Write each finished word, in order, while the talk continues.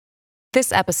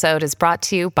This episode is brought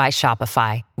to you by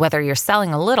Shopify. Whether you're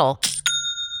selling a little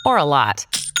or a lot,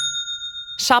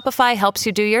 Shopify helps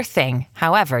you do your thing,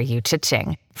 however you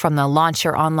cha-ching. From the launch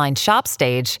your online shop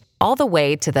stage, all the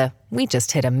way to the we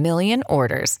just hit 1 million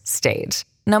orders stage.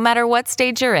 No matter what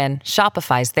stage you're in,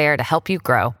 Shopify's there to help you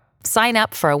grow. Sign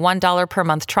up for a $1 per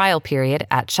month trial period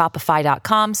at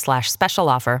shopify.com/special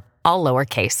offer, all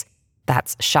lowercase.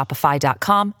 That's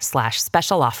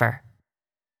shopify.com/special offer.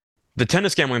 The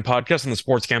Tennis Gambling Podcast and the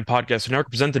Sports Gam Podcast are now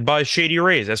presented by Shady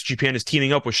Rays. SGPN is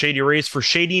teaming up with Shady Rays for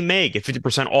Shady May. Get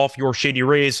 50% off your Shady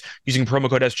Rays using promo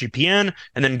code SGPN,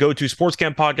 and then go to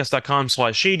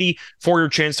sportscampodcast.com/shady for your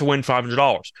chance to win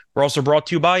 $500. We're also brought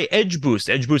to you by Edge Boost.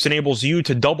 Edge Boost enables you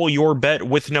to double your bet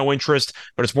with no interest.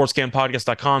 Go to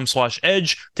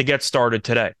sportscampodcast.com/edge to get started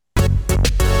today.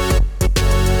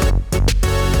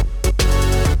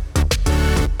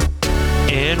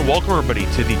 And welcome, everybody,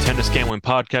 to the Tennis Gambling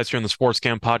Podcast here on the Sports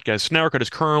Gam Podcast Network. It is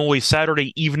currently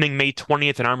Saturday evening, May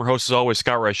 20th, and I'm your host, as always,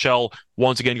 Scott Reichel,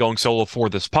 once again going solo for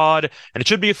this pod. And it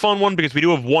should be a fun one because we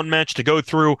do have one match to go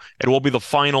through. It will be the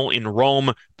final in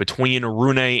Rome between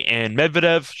Rune and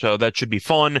Medvedev, so that should be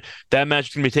fun. That match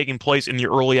is going to be taking place in the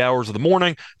early hours of the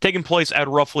morning, taking place at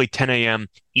roughly 10 a.m.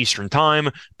 Eastern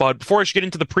Time. But before I should get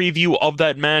into the preview of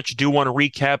that match, I do want to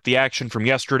recap the action from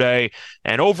yesterday.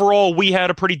 And overall, we had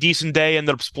a pretty decent day.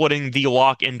 Ended up splitting the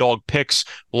lock and dog picks.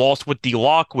 Lost with the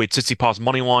lock with Tsitsipas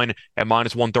money line at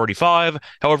 -135.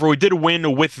 However, we did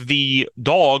win with the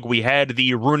dog. We had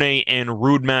the Rune and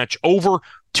Ruud match over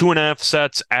 2.5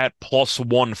 sets at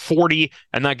 +140,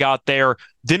 and that got there.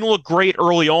 Didn't look great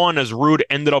early on as Ruud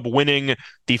ended up winning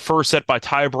the first set by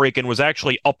tiebreak and was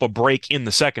actually up a break in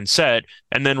the second set.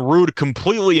 And then Ruud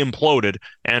completely imploded,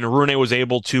 and Rune was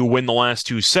able to win the last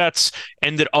 2 sets.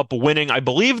 Ended up winning, I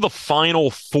believe, the final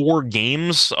 4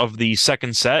 games of the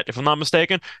second set, if I'm not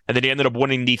mistaken. And then he ended up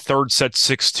winning the third set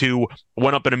 6-2,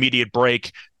 went up an immediate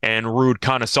break, and Ruud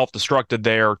kind of self-destructed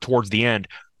there towards the end.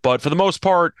 But for the most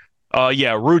part,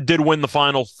 Ruud did win the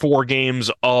final 4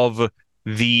 games of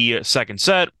the second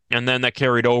set, and then that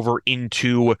carried over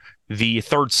into the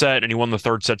third set, and he won the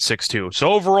third set 6-2.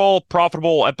 So overall,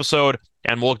 profitable episode,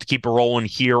 and we'll look to keep it rolling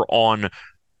here on,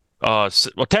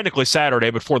 technically Saturday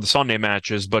before the Sunday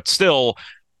matches, but still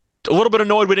a little bit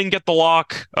annoyed we didn't get the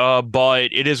lock, but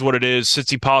it is what it is.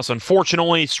 Tsitsipas,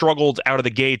 unfortunately, struggled out of the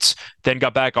gates, then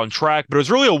got back on track. But it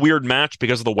was really a weird match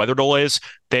because of the weather delays.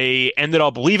 They ended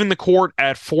up leaving the court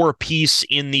at 4 apiece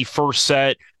in the first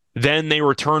set. Then they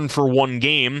returned for 1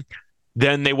 game.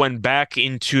 Then they went back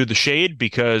into the shade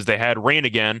because they had rain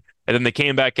again. And then they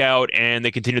came back out and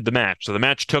they continued the match. So the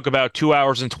match took about 2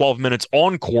 hours and 12 minutes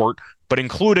on court, but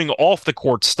including off the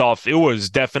court stuff, it was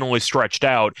definitely stretched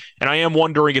out. And I am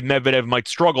wondering if Medvedev might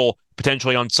struggle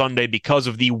potentially on Sunday because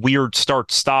of the weird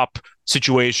start-stop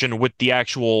situation with the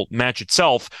actual match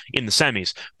itself in the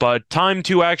semis. But time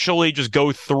to actually just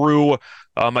go through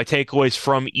my takeaways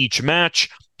from each match.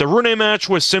 The Rune match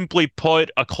was simply put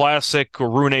a classic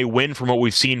Rune win from what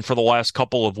we've seen for the last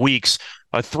couple of weeks.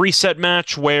 A 3-set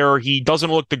match where he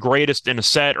doesn't look the greatest in a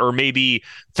set, or maybe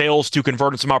fails to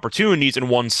convert in some opportunities in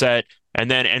one set,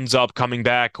 and then ends up coming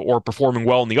back or performing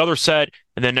well in the other set.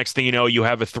 And then next thing you know, you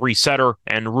have a 3-setter,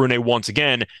 and Rune once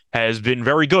again has been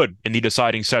very good in the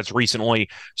deciding sets recently.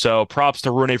 So props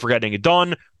to Rune for getting it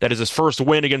done. That is his first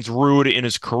win against Ruud in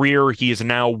his career. He is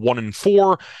now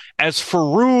 1-4. As for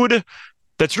Ruud,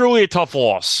 that's really a tough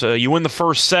loss. You win the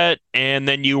first set, and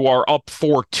then you are up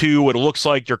 4-2. It looks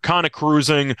like you're kind of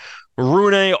cruising.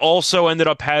 Rune also ended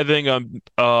up having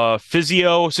a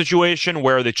physio situation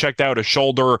where they checked out his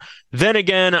shoulder. Then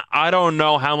again, I don't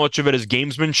know how much of it is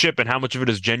gamesmanship and how much of it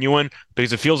is genuine,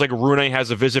 because it feels like Rune has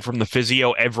a visit from the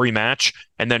physio every match,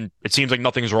 and then it seems like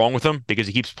nothing's wrong with him because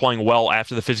he keeps playing well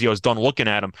after the physio is done looking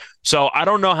at him. So I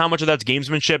don't know how much of that's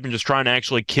gamesmanship and just trying to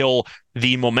actually kill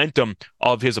the momentum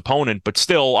of his opponent. But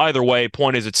still, either way,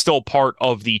 point is it's still part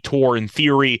of the tour in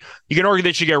theory. You can argue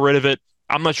they should get rid of it.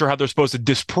 I'm not sure how they're supposed to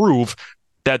disprove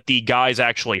that the guy's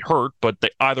actually hurt, but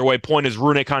either way, point is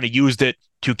Rune kind of used it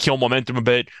to kill momentum a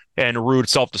bit, and Ruud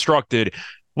self-destructed.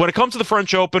 When it comes to the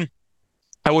French Open,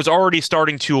 I was already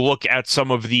starting to look at some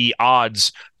of the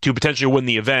odds to potentially win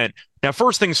the event. Now,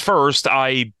 first things first,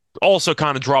 I also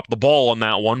kind of dropped the ball on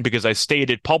that one because I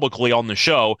stated publicly on the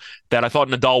show that I thought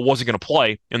Nadal wasn't going to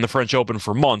play in the French Open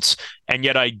for months, and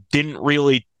yet I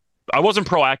wasn't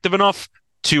proactive enough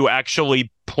to actually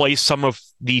place some of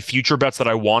the future bets that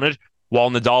I wanted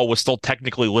while Nadal was still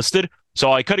technically listed.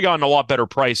 So I could have gotten a lot better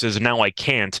prices, and now I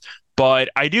can't. But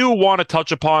I do want to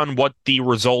touch upon what the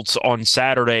results on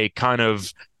Saturday kind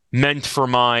of meant for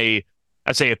my,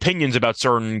 I'd say, opinions about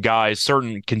certain guys,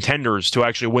 certain contenders to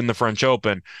actually win the French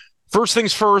Open. First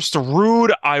things first,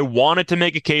 Ruud, I wanted to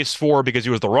make a case for because he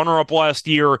was the runner-up last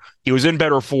year. He was in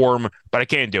better form, but I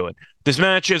can't do it. This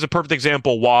match is a perfect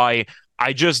example why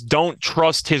I just don't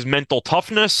trust his mental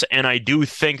toughness, and I do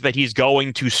think that he's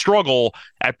going to struggle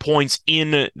at points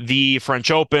in the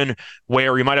French Open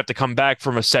where he might have to come back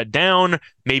from a set down.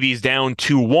 Maybe he's down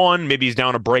 2-1. Maybe he's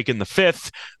down a break in the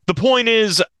fifth. The point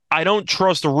is, I don't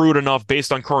trust Ruud enough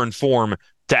based on current form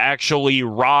to actually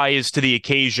rise to the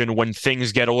occasion when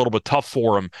things get a little bit tough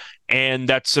for him. And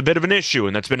that's a bit of an issue,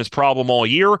 and that's been his problem all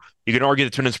year. You can argue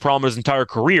that's been his problem his entire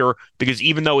career, because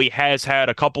even though he has had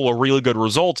a couple of really good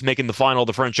results, making the final of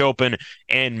the French Open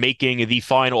and making the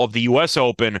final of the U.S.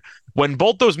 Open, when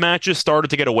both those matches started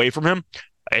to get away from him,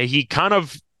 he kind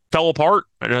of fell apart.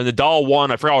 And Nadal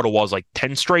won, I forgot what it was, like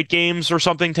 10 straight games or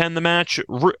something to end the match.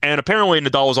 And apparently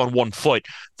Nadal was on one foot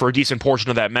for a decent portion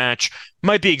of that match.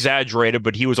 Might be exaggerated,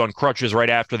 but he was on crutches right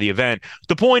after the event.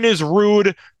 The point is,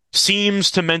 Ruud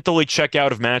seems to mentally check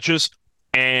out of matches.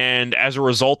 And as a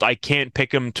result, I can't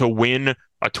pick him to win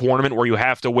a tournament where you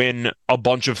have to win a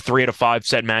bunch of 3 out of 5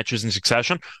 set matches in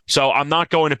succession. So I'm not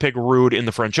going to pick Ruud in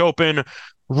the French Open.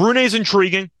 Rune's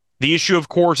intriguing. The issue, of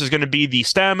course, is going to be the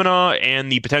stamina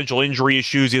and the potential injury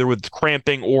issues, either with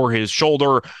cramping or his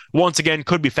shoulder. Once again,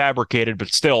 could be fabricated, but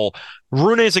still,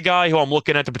 Rune is a guy who I'm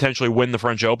looking at to potentially win the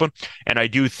French Open, and I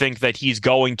do think that he's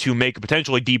going to make a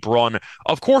potentially deep run.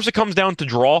 Of course, it comes down to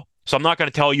draw, so I'm not going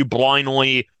to tell you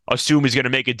blindly assume he's going to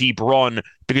make a deep run,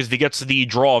 because if he gets to the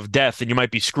draw of death, then you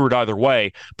might be screwed either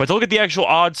way. But to look at the actual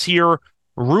odds here,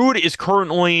 Ruud is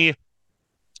currently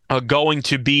going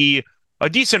to be a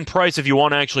decent price if you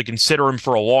want to actually consider him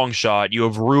for a long shot. You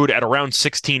have Ruud at around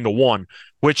 16-1,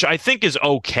 which I think is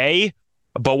okay.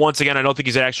 But once again, I don't think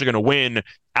he's actually going to win.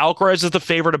 Alcaraz is the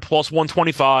favorite at plus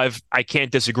 125. I can't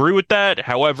disagree with that.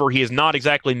 However, he has not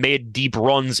exactly made deep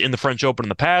runs in the French Open in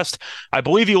the past. I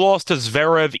believe he lost to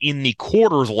Zverev in the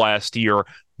quarters last year.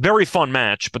 Very fun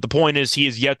match, but the point is he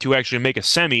is yet to actually make a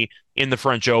semi in the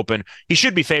French Open. He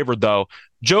should be favored, though.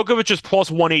 Djokovic is plus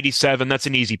 187. That's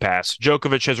an easy pass.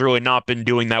 Djokovic has really not been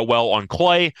doing that well on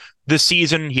clay this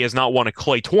season. He has not won a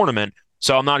clay tournament,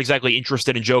 so I'm not exactly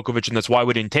interested in Djokovic, and that's why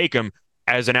we didn't take him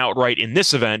as an outright in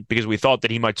this event, because we thought that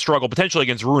he might struggle potentially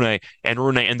against Rune, and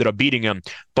Rune ended up beating him.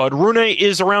 But Rune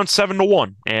is around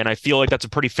 7-1, and I feel like that's a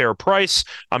pretty fair price.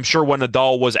 I'm sure when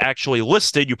Nadal was actually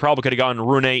listed, you probably could have gotten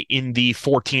Rune in the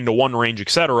 14-1 range,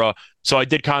 etc. So I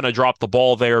did kind of drop the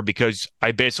ball there because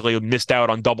I basically missed out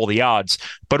on double the odds.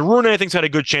 But Rune, I think, has had a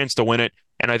good chance to win it,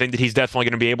 and I think that he's definitely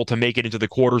going to be able to make it into the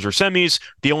quarters or semis.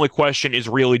 The only question is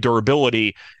really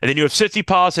durability. And then you have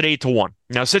Tsitsipas at 8-1.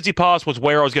 Now, Tsitsipas was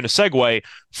where I was going to segue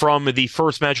from the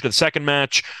first match to the second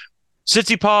match.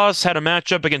 Tsitsipas had a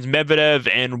matchup against Medvedev,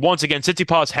 and once again,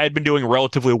 Tsitsipas had been doing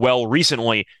relatively well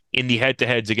recently in the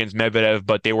head-to-heads against Medvedev,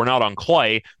 but they were not on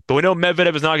clay. But we know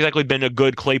Medvedev has not exactly been a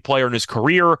good clay player in his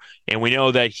career, and we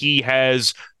know that he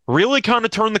has really kind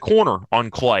of turned the corner on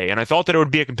clay, and I thought that it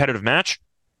would be a competitive match.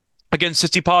 Against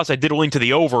Tsitsipas, I did lean to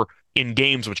the over in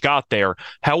games, which got there.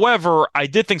 However, I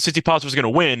did think Tsitsipas was going to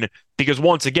win because,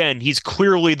 once again, he's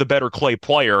clearly the better clay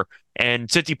player, and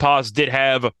Tsitsipas did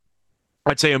have,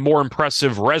 I'd say, a more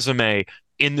impressive resume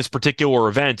in this particular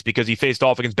event because he faced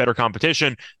off against better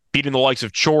competition, beating the likes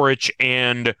of Coric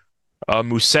and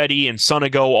Musetti and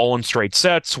Sonego all in straight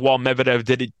sets, while Medvedev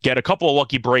did get a couple of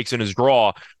lucky breaks in his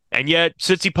draw. And yet,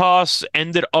 Tsitsipas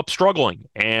ended up struggling,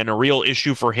 and a real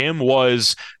issue for him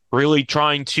was really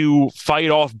trying to fight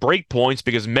off break points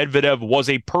because Medvedev was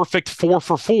a perfect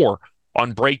 4-for-4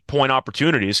 on break point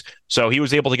opportunities. So he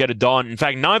was able to get it done. In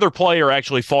fact, neither player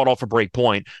actually fought off a break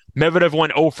point. Medvedev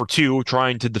went 0-for-2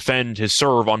 trying to defend his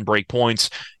serve on break points,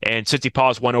 and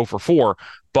Tsitsipas went 0-for-4.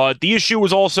 But the issue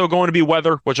was also going to be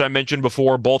weather, which I mentioned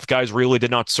before. Both guys really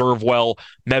did not serve well.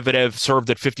 Medvedev served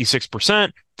at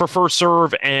 56% for first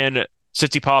serve, and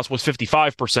Tsitsipas was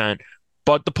 55%.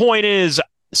 But the point is,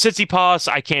 Tsitsipas,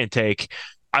 I can't take.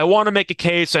 I want to make a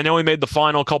case. I know he made the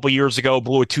final a couple years ago,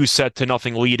 blew a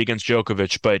 2-0 lead against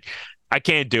Djokovic, but I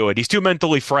can't do it. He's too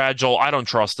mentally fragile. I don't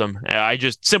trust him. I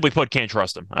just, simply put, can't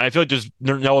trust him. I feel like there's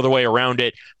no other way around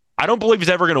it. I don't believe he's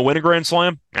ever going to win a Grand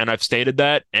Slam, and I've stated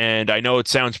that, and I know it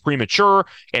sounds premature,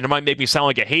 and it might make me sound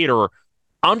like a hater.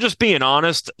 I'm just being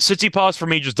honest. Tsitsipas, for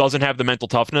me, just doesn't have the mental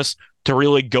toughness to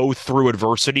really go through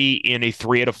adversity in a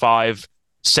 3 out of 5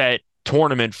 set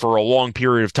tournament for a long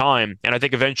period of time, and I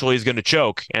think eventually he's going to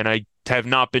choke, and I have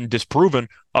not been disproven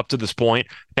up to this point.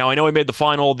 Now, I know he made the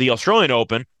final of the Australian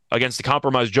Open against the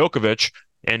compromised Djokovic,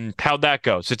 and how'd that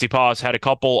go? Tsitsipas had a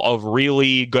couple of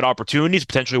really good opportunities,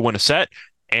 potentially win a set,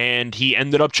 and he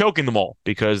ended up choking them all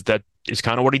because that is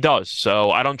kind of what he does.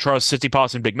 So I don't trust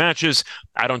Tsitsipas in big matches.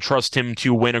 I don't trust him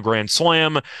to win a Grand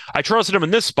Slam. I trusted him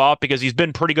in this spot because he's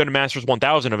been pretty good in Masters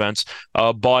 1000 events,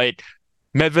 but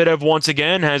Medvedev, once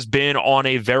again, has been on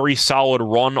a very solid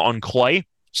run on clay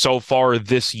so far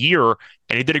this year,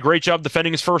 and he did a great job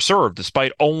defending his first serve.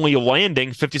 Despite only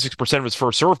landing 56% of his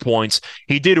first serve points,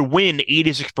 he did win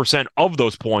 86% of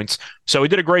those points. So he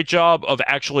did a great job of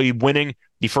actually winning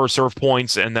the first serve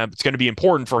points, and that's going to be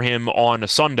important for him on a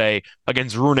Sunday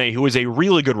against Rune, who is a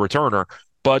really good returner.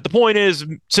 But the point is,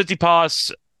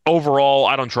 Tsitsipas, overall,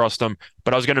 I don't trust him,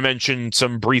 but I was going to mention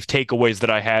some brief takeaways that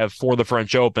I have for the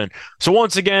French Open. So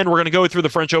once again, we're going to go through the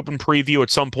French Open preview at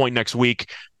some point next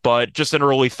week, but just an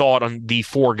early thought on the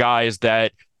four guys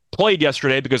that played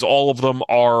yesterday, because all of them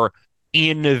are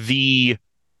in the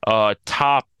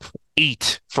top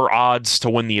 8 for odds to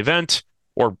win the event,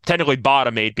 or technically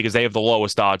bottom 8 because they have the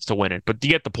lowest odds to win it. But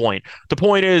you get the point. The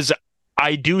point is,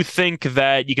 I do think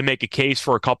that you can make a case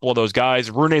for a couple of those guys.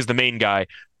 Rune is the main guy.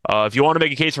 If you want to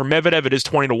make a case for Medvedev, it is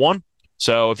 20-1.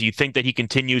 So if you think that he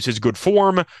continues his good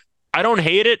form, I don't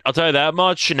hate it. I'll tell you that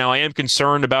much. Now, I am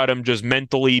concerned about him just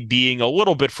mentally being a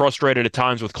little bit frustrated at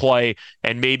times with clay,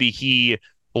 and maybe he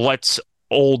lets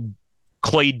old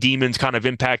clay demons kind of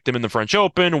impact him in the French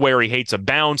Open, where he hates a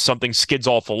bounce, something skids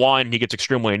off the line, and he gets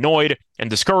extremely annoyed and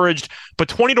discouraged. But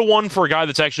 20-1 for a guy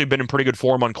that's actually been in pretty good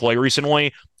form on clay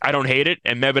recently, I don't hate it.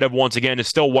 And Medvedev, once again, is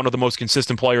still one of the most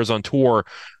consistent players on tour.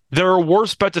 There are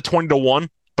worse bets at 20-1,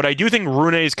 but I do think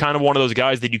Rune is kind of one of those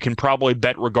guys that you can probably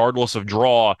bet regardless of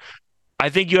draw. I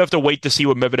think you have to wait to see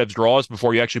what Medvedev's draw is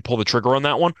before you actually pull the trigger on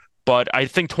that one, but I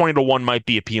think 20-1 might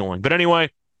be appealing. But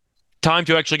anyway, time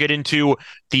to actually get into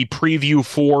the preview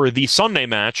for the Sunday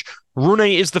match. Rune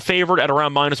is the favorite at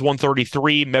around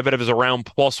 -133. Medvedev is around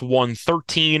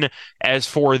 +113. As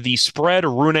for the spread,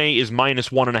 Rune is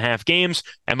 -1.5 games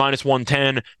at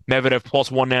 -110. Medvedev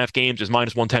 +1.5 games is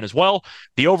 -110 as well.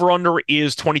 The over-under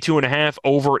is 22.5.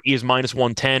 Over is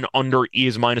 -110. Under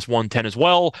is -110 as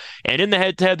well. And in the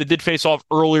head-to-head that did face off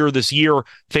earlier this year,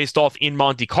 faced off in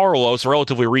Monte Carlo, so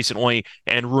relatively recently,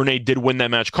 and Rune did win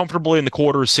that match comfortably in the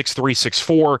quarters, 6-3,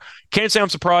 6-4. Can't say I'm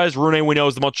surprised. Rune, we know,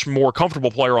 is the much more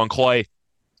comfortable player on clay,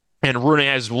 and Rune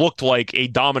has looked like a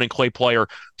dominant clay player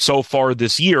so far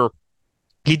this year.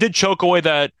 He did choke away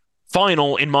that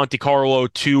final in Monte Carlo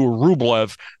to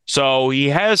Rublev, so he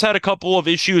has had a couple of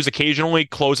issues occasionally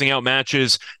closing out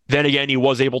matches. Then again, he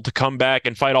was able to come back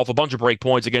and fight off a bunch of break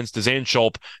points against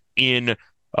Zandschulp in,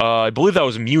 I believe that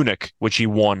was Munich, which he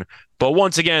won. But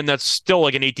once again, that's still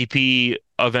like an ATP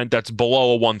event that's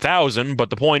below a 1,000.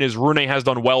 But the point is, Rune has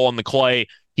done well on the clay.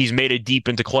 He's made it deep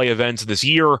into clay events this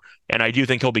year, and I do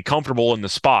think he'll be comfortable in the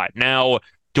spot. Now,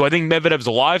 do I think Medvedev's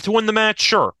alive to win the match?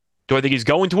 Sure. Do I think he's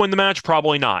going to win the match?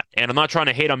 Probably not. And I'm not trying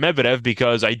to hate on Medvedev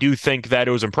because I do think that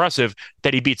it was impressive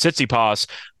that he beat Tsitsipas.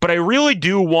 But I really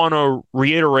do want to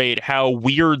reiterate how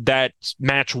weird that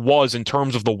match was in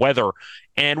terms of the weather.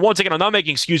 And once again, I'm not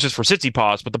making excuses for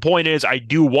Tsitsipas, but the point is, I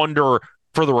do wonder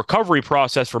for the recovery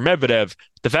process for Medvedev,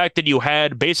 the fact that you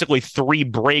had basically 3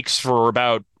 breaks for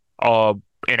about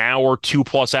an hour,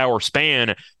 2+ hour span,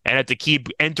 and had to keep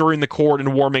entering the court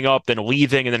and warming up, then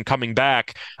leaving, and then coming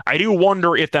back. I do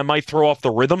wonder if that might throw off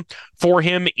the rhythm for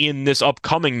him in this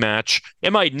upcoming match.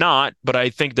 It might not, but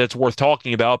I think that's worth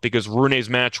talking about because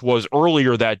Rune's match was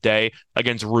earlier that day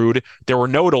against Ruud. There were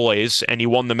no delays, and he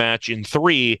won the match in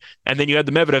 3. And then you had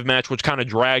the Medvedev match, which kind of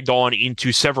dragged on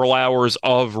into several hours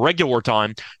of regular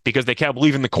time because they kept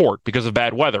leaving the court because of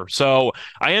bad weather. So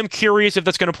I am curious if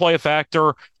that's going to play a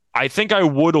factor. I think I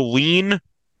would lean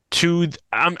to...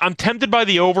 I'm tempted by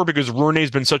the over because Rune's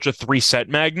been such a 3-set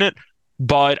magnet,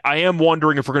 but I am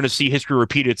wondering if we're going to see history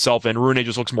repeat itself and Rune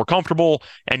just looks more comfortable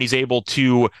and he's able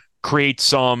to create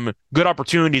some good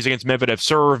opportunities against Medvedev's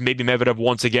serve. Maybe Medvedev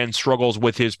once again struggles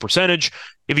with his percentage.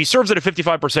 If he serves at a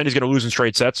 55%, he's going to lose in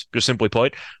straight sets, just simply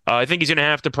put. I think he's going to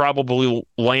have to probably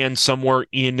land somewhere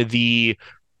in the,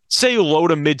 say, low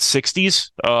to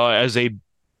mid-60s as a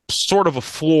sort of a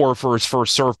floor for his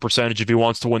first serve percentage if he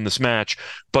wants to win this match.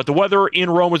 But the weather in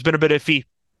Rome has been a bit iffy.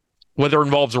 Weather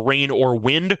involves rain or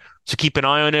wind, so keep an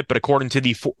eye on it. But according to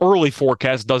the early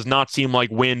forecast, does not seem like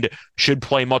wind should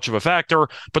play much of a factor.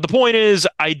 But the point is,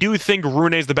 I do think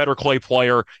Rune is the better clay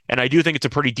player, and I do think it's a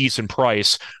pretty decent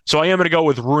price. So I am going to go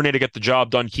with Rune to get the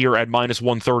job done here at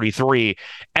 -133.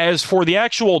 As for the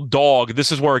actual dog,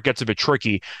 this is where it gets a bit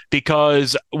tricky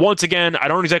because, once again, I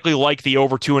don't exactly like the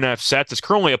over 2.5 sets. It's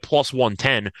currently a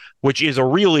 +110, which is a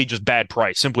really just bad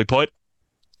price, simply put.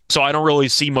 So I don't really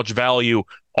see much value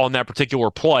on that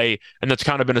particular play, and that's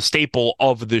kind of been a staple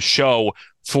of the show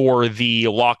for the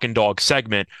lock and dog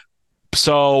segment.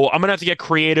 So I'm going to have to get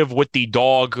creative with the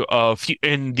dog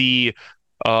in the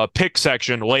pick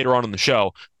section later on in the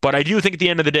show. But I do think at the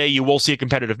end of the day, you will see a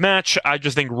competitive match. I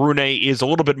just think Rune is a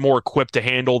little bit more equipped to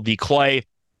handle the clay.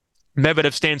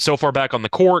 Medvedev stands so far back on the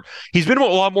court. He's been a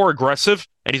lot more aggressive,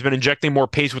 and he's been injecting more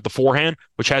pace with the forehand,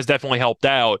 which has definitely helped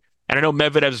out. And I know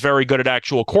Medvedev's very good at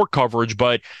actual court coverage,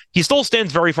 but he still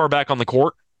stands very far back on the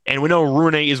court. And we know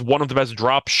Rune is one of the best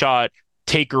drop shot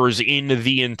takers in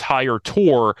the entire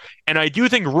tour. And I do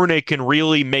think Rune can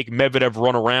really make Medvedev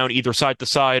run around either side to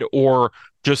side or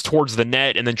just towards the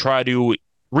net and then try to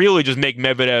really just make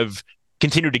Medvedev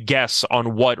continue to guess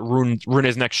on what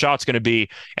Rune's next shot's going to be.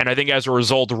 And I think as a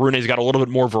result, Rune's got a little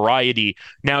bit more variety.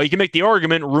 Now, you can make the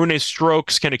argument Rune's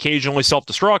strokes can occasionally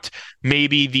self-destruct.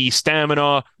 Maybe the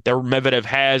stamina that Medvedev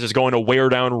has is going to wear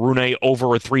down Rune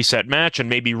over a 3-set match, and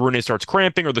maybe Rune starts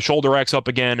cramping or the shoulder acts up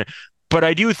again. But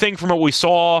I do think from what we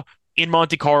saw in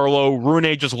Monte Carlo,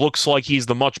 Rune just looks like he's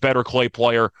the much better clay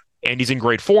player, and he's in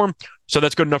great form. So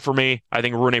that's good enough for me. I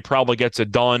think Rune probably gets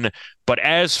it done. But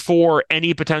as for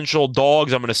any potential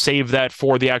dogs, I'm going to save that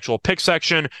for the actual pick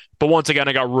section. But once again,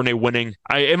 I got Rune winning.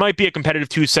 It might be a competitive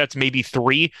 2 sets, maybe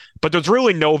 3, but there's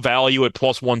really no value at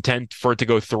plus 110 for it to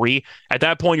go 3. At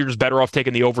that point, you're just better off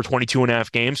taking the over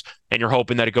 22.5 games, and you're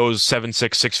hoping that it goes 7-6,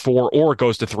 6-4, or it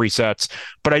goes to 3 sets.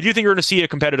 But I do think you're going to see a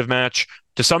competitive match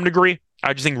to some degree.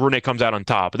 I just think Rune comes out on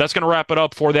top. But that's going to wrap it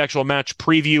up for the actual match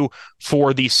preview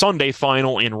for the Sunday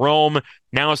final in Rome.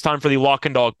 Now it's time for the lock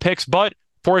and dog picks. But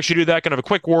before I actually do that, going to have a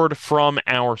quick word from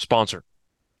our sponsor.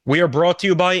 We are brought to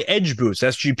you by EdgeBoost.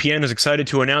 SGPN is excited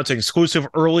to announce an exclusive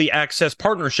early access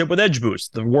partnership with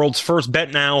EdgeBoost, the world's first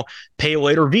bet now, pay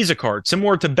later Visa card.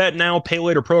 Similar to bet now, pay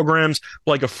later programs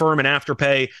like Affirm and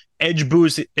Afterpay,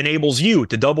 EdgeBoost enables you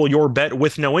to double your bet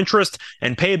with no interest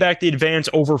and pay back the advance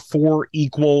over 4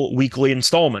 equal weekly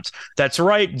installments. That's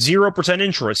right, 0%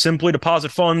 interest. Simply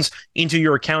deposit funds into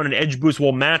your account and EdgeBoost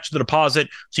will match the deposit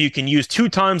so you can use 2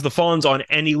 times the funds on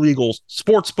any legal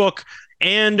sportsbook.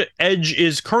 And Edge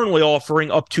is currently offering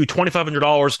up to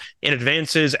 $2,500 in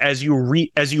advances as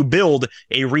you build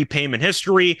a repayment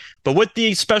history. But with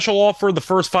the special offer, the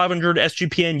first 500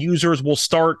 SGPN users will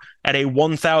start at a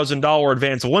 $1,000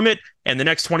 advance limit, and the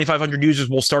next 2,500 users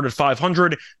will start at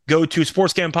 $500. Go to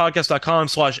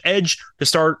sportscampodcast.com/edge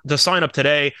to sign up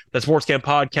today. That's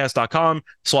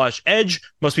sportscampodcast.com/edge.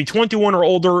 Must be 21 or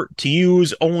older to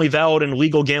use. Only valid in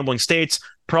legal gambling states.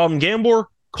 Problem gambler?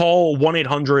 Call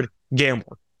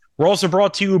 1-800-GAMBLER. We're also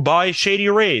brought to you by Shady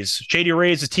Rays. Shady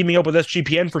Rays is teaming up with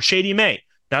SGPN for Shady May.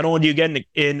 Not only do you get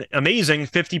an amazing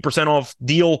 50% off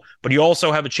deal, but you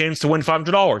also have a chance to win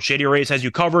 $500. Shady Rays has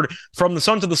you covered from the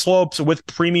sun to the slopes with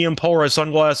premium polarized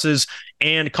sunglasses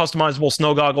and customizable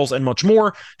snow goggles and much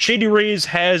more. Shady Rays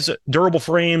has durable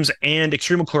frames and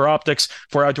extremely clear optics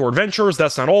for outdoor adventures.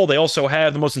 That's not all. They also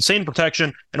have the most insane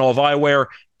protection in all of eyewear.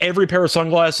 Every pair of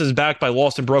sunglasses is backed by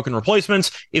lost and broken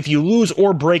replacements. If you lose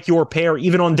or break your pair,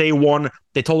 even on day one,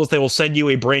 they told us they will send you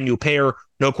a brand new pair.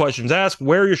 No questions asked.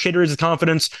 Wear your Shady Rays with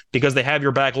confidence because they have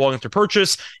your back long after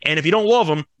purchase. And if you don't love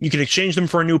them, you can exchange them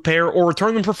for a new pair or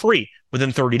return them for free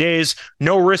within 30 days.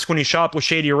 No risk when you shop with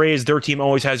Shady Rays. Their team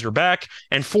always has your back.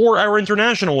 And for our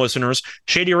international listeners,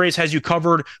 Shady Rays has you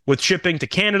covered with shipping to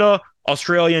Canada,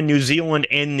 Australia, New Zealand,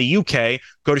 and the UK.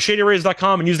 Go to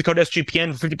shadyrays.com and use the code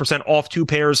SGPN for 50% off 2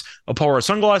 pairs of polarized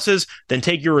sunglasses. Then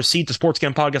take your receipt to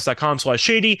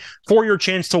sportscampodcast.com/shady for your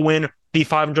chance to win the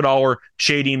 $500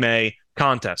 Shady May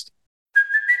contest.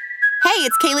 Hey,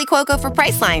 it's Kaylee Cuoco for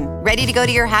Priceline. Ready to go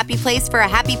to your happy place for a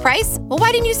happy price? Well,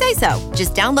 why didn't you say so?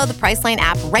 Just download the Priceline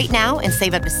app right now and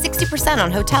save up to 60%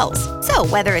 on hotels. So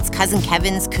whether it's Cousin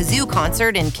Kevin's Kazoo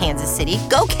Concert in Kansas City,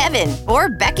 go Kevin, or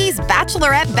Becky's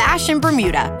Bachelorette Bash in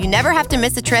Bermuda, you never have to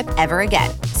miss a trip ever again.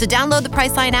 So download the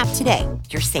Priceline app today.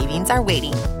 Your savings are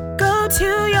waiting. Go to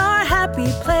your happy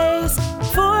place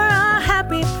for a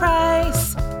happy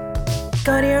price.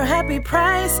 Go to your happy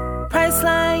price,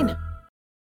 Priceline.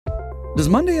 Does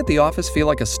Monday at the office feel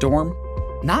like a storm?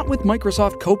 Not with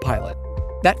Microsoft Copilot.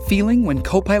 That feeling when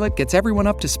Copilot gets everyone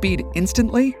up to speed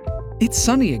instantly? It's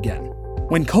sunny again.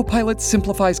 When Copilot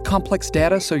simplifies complex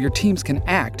data so your teams can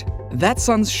act, that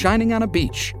sun's shining on a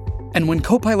beach. And when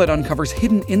Copilot uncovers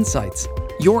hidden insights,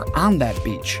 you're on that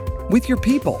beach with your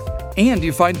people, and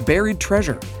you find buried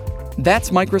treasure.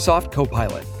 That's Microsoft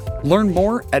Copilot. Learn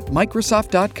more at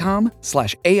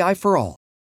Microsoft.com/AI for all.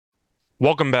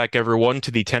 Welcome back, everyone,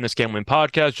 to the Tennis Gambling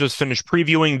Podcast. Just finished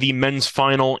previewing the men's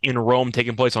final in Rome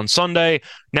taking place on Sunday.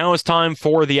 Now it's time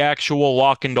for the actual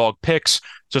lock and dog picks.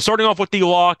 So starting off with the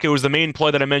lock, it was the main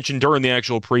play that I mentioned during the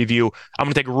actual preview. I'm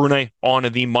going to take Rune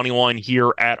on the money line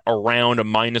here at around a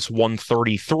minus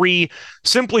 133.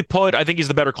 Simply put, I think he's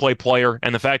the better clay player,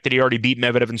 and the fact that he already beat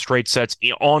Medvedev in straight sets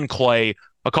on clay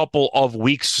a couple of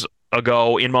weeks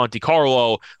ago in Monte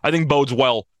Carlo, I think bodes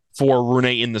well for Rune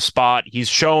in the spot. He's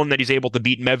shown that he's able to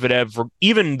beat Medvedev,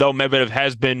 even though Medvedev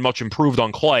has been much improved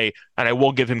on clay, and I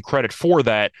will give him credit for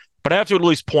that. But I have to at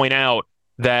least point out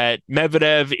that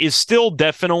Medvedev is still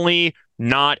definitely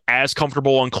not as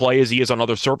comfortable on clay as he is on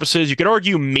other surfaces. You could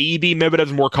argue maybe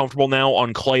Medvedev's more comfortable now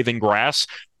on clay than grass,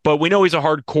 but we know he's a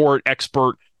hard court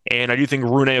expert, and I do think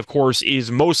Rune, of course, is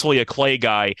mostly a clay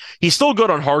guy. He's still good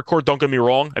on hard court, don't get me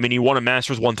wrong. I mean, he won a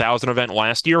Masters 1000 event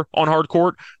last year on hard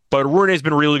court, but Rune has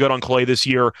been really good on clay this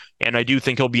year, and I do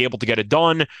think he'll be able to get it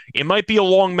done. It might be a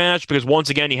long match because, once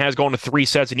again, he has gone to 3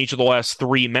 sets in each of the last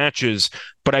 3 matches,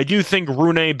 but I do think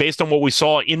Rune, based on what we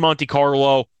saw in Monte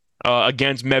Carlo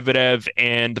against Medvedev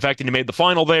and the fact that he made the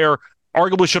final there,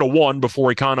 arguably should have won before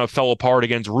he kind of fell apart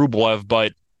against Rublev,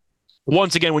 but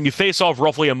once again, when you face off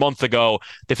roughly a month ago,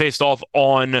 they faced off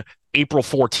on April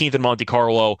 14th in Monte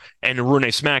Carlo, and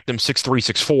Rune smacked him 6-3,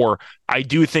 6-4. I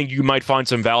do think you might find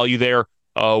some value there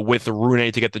with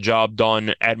Rune to get the job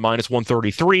done at minus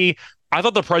 133. I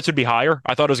thought the price would be higher.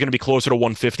 I thought it was going to be closer to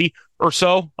 150 or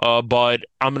so, but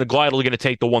I'm gladly going to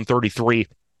take the 133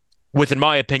 with, in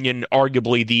my opinion,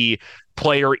 arguably the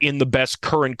player in the best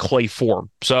current clay form.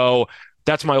 So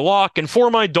that's my lock. And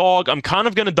for my dog, I'm kind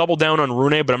of going to double down on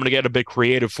Rune, but I'm going to get a bit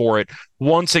creative for it.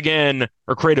 Once again,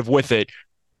 or creative with it.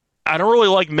 I don't really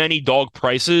like many dog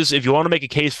prices. If you want to make a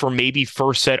case for maybe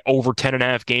first set over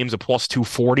 10.5 games at plus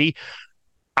 240,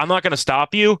 I'm not going to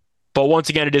stop you. But once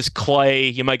again, it is clay.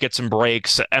 You might get some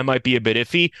breaks. It might be a bit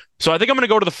iffy. So I think I'm going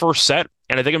to go to the first set,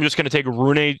 and I think I'm just going to take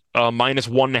Rune minus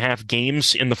 1.5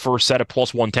 games in the first set at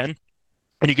plus 110.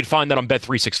 And you can find that on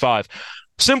Bet365.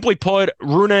 Simply put,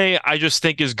 Rune, I just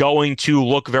think, is going to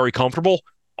look very comfortable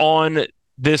on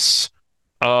this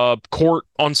court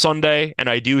on Sunday, and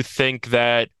I do think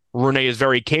that Rune is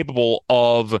very capable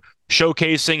of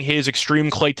showcasing his extreme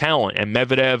clay talent. And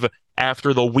Medvedev,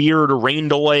 after the weird rain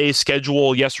delay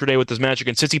schedule yesterday with his match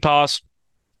against Tsitsipas,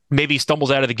 maybe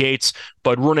stumbles out of the gates,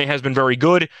 but Rune has been very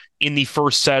good in the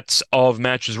first sets of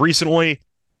matches recently.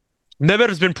 Medvedev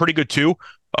has been pretty good too.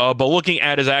 But looking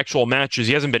at his actual matches,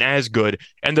 he hasn't been as good.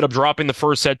 Ended up dropping the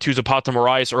first set to Zapata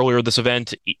Miralles earlier this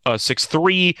event,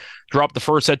 6-3. Dropped the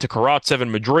first set to Karatsev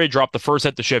in Madrid. Dropped the first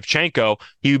set to Shevchenko.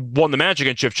 He won the match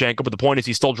against Shevchenko, but the point is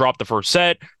he still dropped the first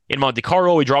set. In Monte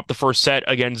Carlo, he dropped the first set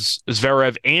against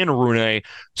Zverev and Rune.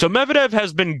 So Medvedev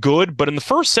has been good, but in the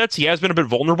first sets, he has been a bit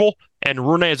vulnerable, and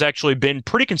Rune has actually been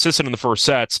pretty consistent in the first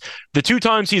sets. The 2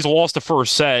 times he's lost the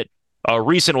first set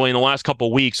recently in the last couple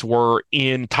of weeks were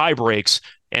in tie breaks.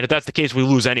 And if that's the case, we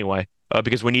lose anyway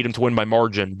because we need him to win by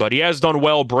margin. But he has done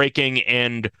well breaking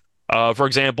and, for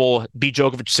example, beat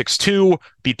Djokovic 6-2,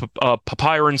 beat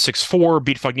Papiron 6-4,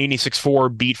 beat Fognini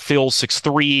 6-4, beat Phil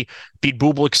 6-3, beat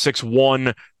Bublik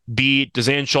 6-1, beat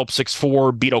Dzanchop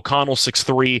 6-4, beat O'Connell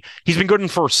 6-3. He's been good in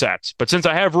first sets. But since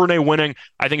I have Rune winning,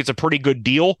 I think it's a pretty good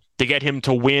deal to get him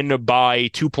to win by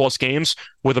 2+ games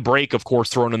with a break, of course,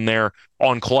 thrown in there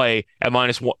on clay at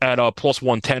plus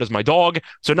 110 as my dog.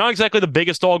 So not exactly the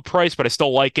biggest dog price, but I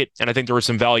still like it, and I think there is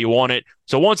some value on it.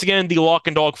 So once again, the lock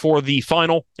and dog for the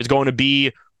final is going to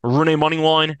be Rune money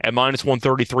line at minus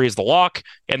 133 is the lock,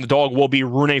 and the dog will be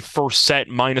Rune first set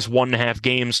minus 1.5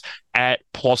 games at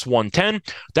plus 110.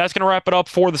 That's going to wrap it up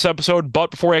for this episode, but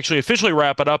before I actually officially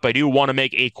wrap it up, I do want to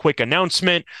make a quick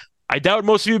announcement. I doubt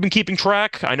most of you have been keeping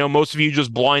track. I know most of you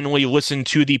just blindly listen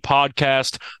to the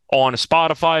podcast on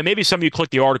Spotify. Maybe some of you click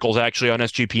the articles actually on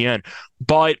SGPN,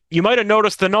 but you might have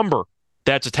noticed the number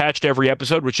that's attached to every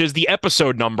episode, which is the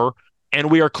episode number. And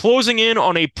we are closing in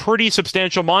on a pretty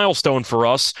substantial milestone for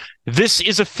us. This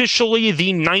is officially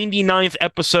the 99th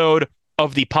episode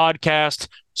of the podcast.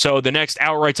 So the next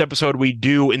Outrights episode we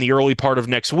do in the early part of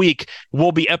next week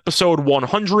will be episode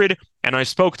 100. And I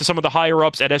spoke to some of the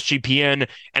higher-ups at SGPN,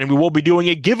 and we will be doing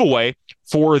a giveaway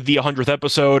for the 100th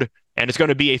episode. And it's going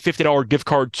to be a $50 gift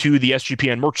card to the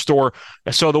SGPN merch store.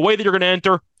 So the way that you're going to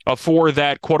enter for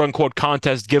that quote-unquote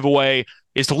contest giveaway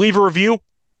is to leave a review.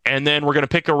 And then we're going to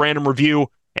pick a random review.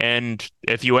 And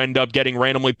if you end up getting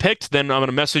randomly picked, then I'm going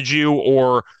to message you,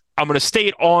 or I'm going to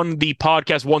state on the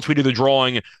podcast once we do the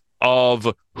drawing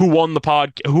of who won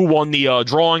the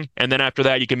drawing. And then after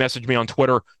that, you can message me on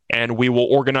Twitter and we will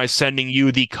organize sending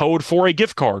you the code for a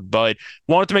gift card. But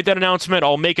wanted to make that announcement.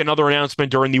 I'll make another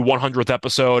announcement during the 100th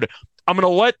episode. I'm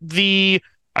going to let the,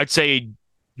 I'd say,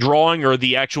 drawing or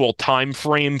the actual time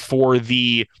frame for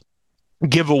the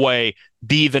giveaway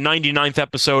be the 99th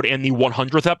episode and the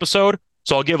 100th episode.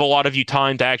 So I'll give a lot of you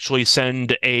time to actually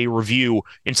send a review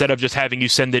instead of just having you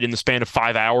send it in the span of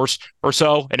 5 hours or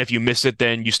so. And if you miss it,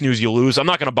 then you snooze, you lose. I'm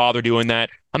not going to bother doing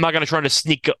that. I'm not going to try to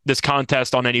sneak this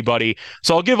contest on anybody.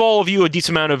 So I'll give all of you a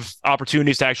decent amount of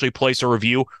opportunities to actually place a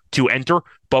review to enter.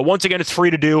 But once again, it's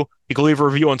free to do. You can leave a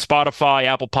review on Spotify,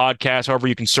 Apple Podcasts, however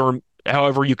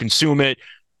you consume it,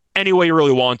 any way you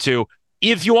really want to.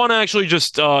 If you want to actually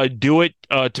just do it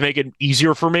to make it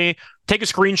easier for me, take a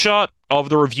screenshot of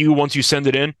the review once you send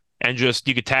it in, and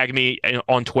you could tag me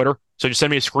on Twitter. So just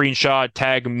send me a screenshot,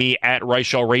 tag me at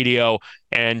Reichel Radio,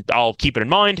 and I'll keep it in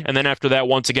mind. And then after that,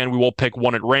 once again, we will pick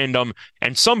one at random,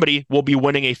 and somebody will be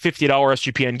winning a $50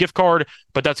 SGPN gift card.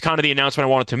 But that's kind of the announcement I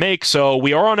wanted to make. So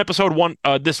we are on episode 1.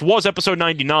 This was episode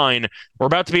 99. We're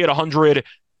about to be at 100.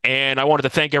 And I wanted to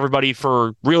thank everybody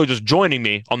for really just joining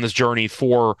me on this journey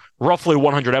for roughly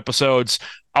 100 episodes.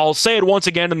 I'll say it once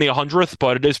again in the 100th,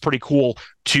 but it is pretty cool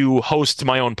to host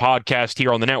my own podcast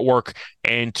here on the network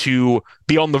and to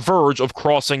be on the verge of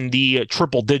crossing the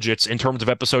triple digits in terms of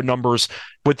episode numbers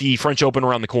with the French Open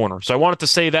around the corner. So I wanted to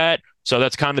say that. So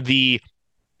that's kind of the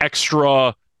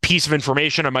extra piece of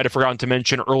information I might have forgotten to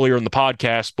mention earlier in the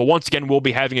podcast. But once again, we'll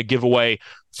be having a giveaway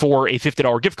for a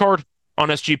 $50 gift card on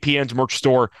SGPN's merch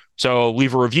store. So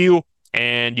leave a review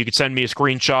and you can send me a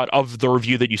screenshot of the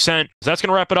review that you sent. So that's going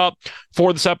to wrap it up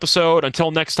for this episode. Until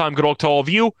next time, good luck to all of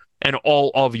you and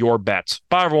all of your bets.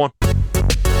 Bye, everyone.